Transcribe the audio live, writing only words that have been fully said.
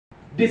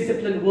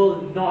Discipline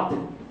will not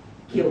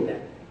kill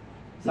them.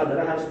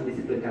 Saudara harus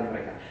mendisiplinkan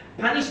mereka.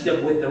 Punish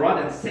them with the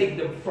rod and save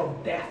them from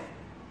death.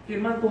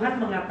 Firman Tuhan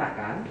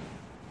mengatakan,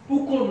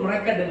 pukul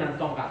mereka dengan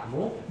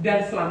tongkatmu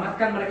dan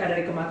selamatkan mereka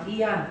dari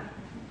kematian.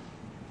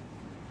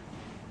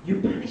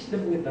 You punish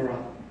them with the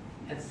rod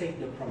and save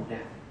them from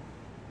death.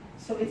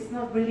 So it's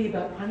not really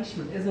about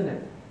punishment, isn't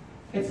it?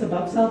 It's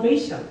about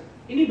salvation.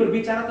 Ini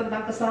berbicara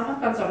tentang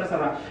keselamatan,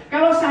 saudara-saudara.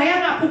 Kalau saya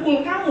nggak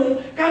pukul kamu,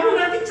 kamu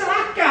nanti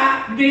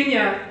celaka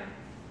gedenya.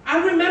 I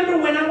remember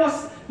when I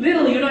was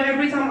little,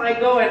 every time I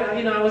go and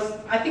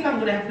I think I'm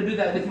gonna have to do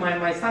that with my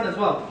son as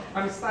well.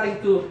 I'm starting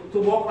to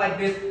walk like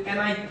this, and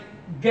I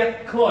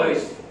get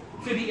close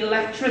to the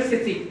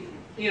electricity,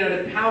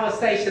 the power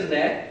station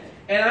there,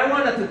 and I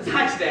wanted to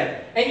touch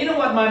that. And you know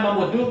what my mom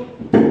would do?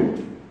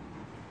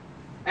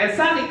 And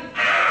suddenly,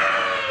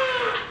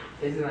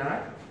 isn't that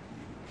right?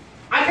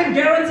 I can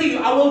guarantee you,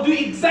 I will do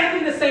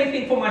exactly the same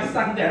thing for my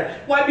son there.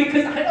 Why?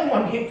 Because I don't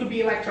want him to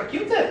be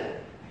electrocuted.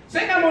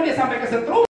 Saya nggak mau dia sampai kesetrum.